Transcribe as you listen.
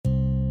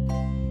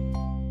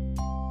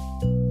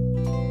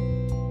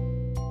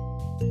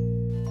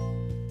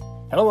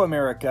Hello,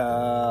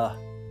 America.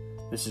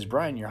 This is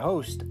Brian, your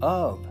host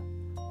of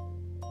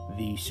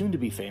the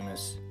soon-to-be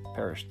famous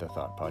Parrish The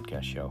Thought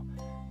podcast show.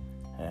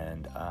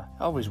 And I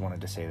always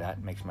wanted to say that.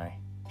 It makes my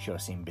show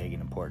seem big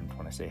and important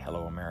when I say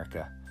hello,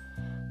 America.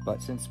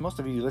 But since most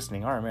of you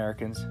listening are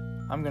Americans,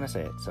 I'm going to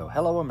say it. So,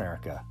 hello,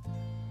 America.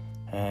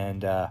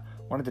 And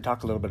wanted to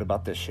talk a little bit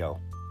about this show,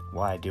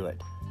 why I do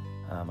it.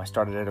 I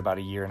started it about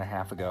 1.5 years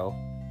ago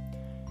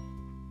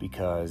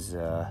because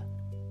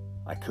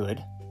I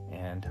could.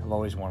 And I've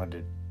always wanted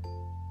to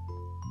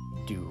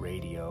do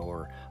radio,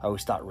 or I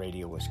always thought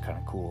radio was kind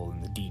of cool,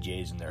 and the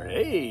DJs in there,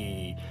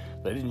 hey,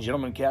 ladies and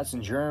gentlemen, cats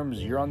and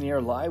germs, you're on the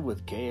air live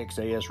with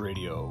KXAS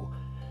Radio.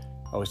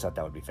 I always thought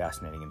that would be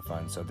fascinating and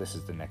fun, so this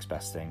is the next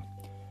best thing.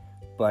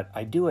 But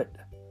I do it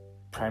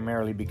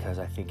primarily because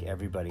I think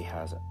everybody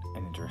has an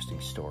interesting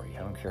story.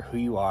 I don't care who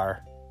you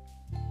are,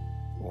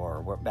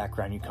 or what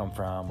background you come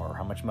from, or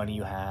how much money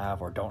you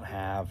have or don't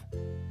have.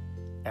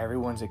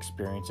 Everyone's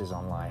experiences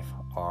on life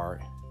are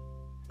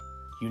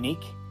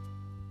unique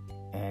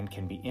and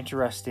can be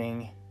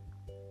interesting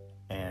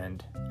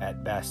and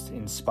at best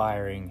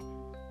inspiring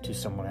to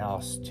someone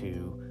else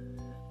to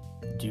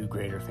do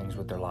greater things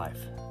with their life.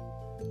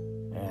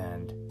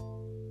 And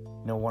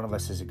no one of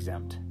us is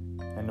exempt,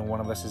 and no one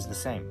of us is the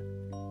same.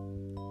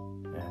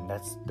 And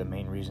that's the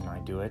main reason I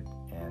do it.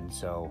 And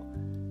so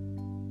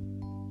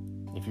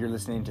if you're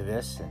listening to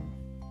this and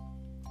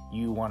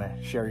you want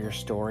to share your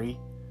story,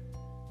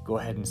 go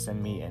ahead and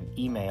send me an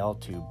email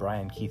to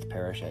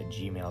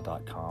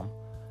briankeithparrish@gmail.com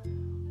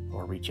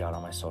or reach out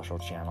on my social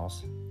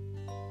channels.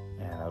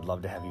 And I would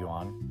love to have you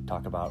on,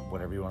 talk about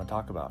whatever you want to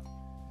talk about.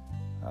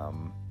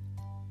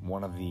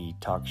 One of the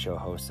talk show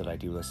hosts that I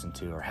do listen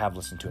to, or have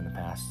listened to in the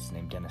past, is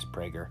named Dennis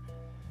Prager.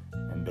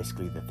 And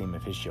basically the theme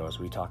of his show is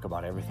we talk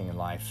about everything in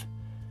life,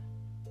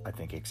 I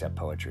think, except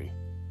poetry.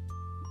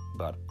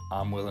 But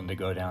I'm willing to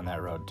go down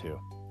that road too.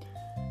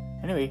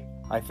 Anyway,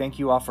 I thank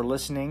you all for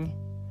listening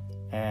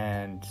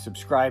and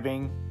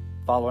subscribing,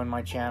 following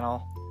my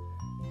channel,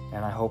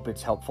 and I hope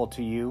it's helpful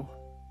to you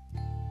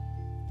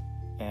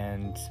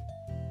and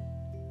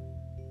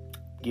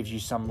gives you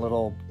some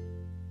little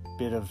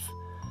bit of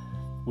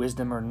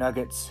wisdom or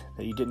nuggets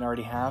that you didn't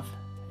already have,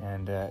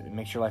 and it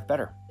makes your life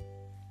better.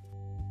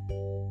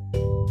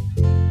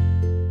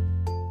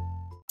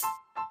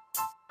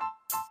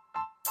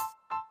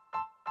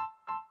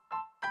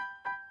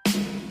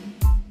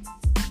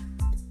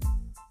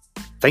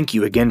 Thank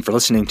you again for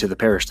listening to the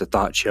Parrish The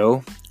Thought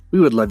Show. We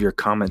would love your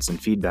comments and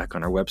feedback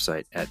on our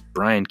website at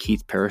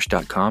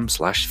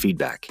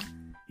briankeithparrish.com/feedback.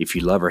 If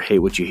you love or hate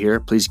what you hear,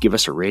 please give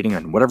us a rating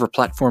on whatever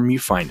platform you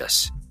find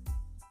us.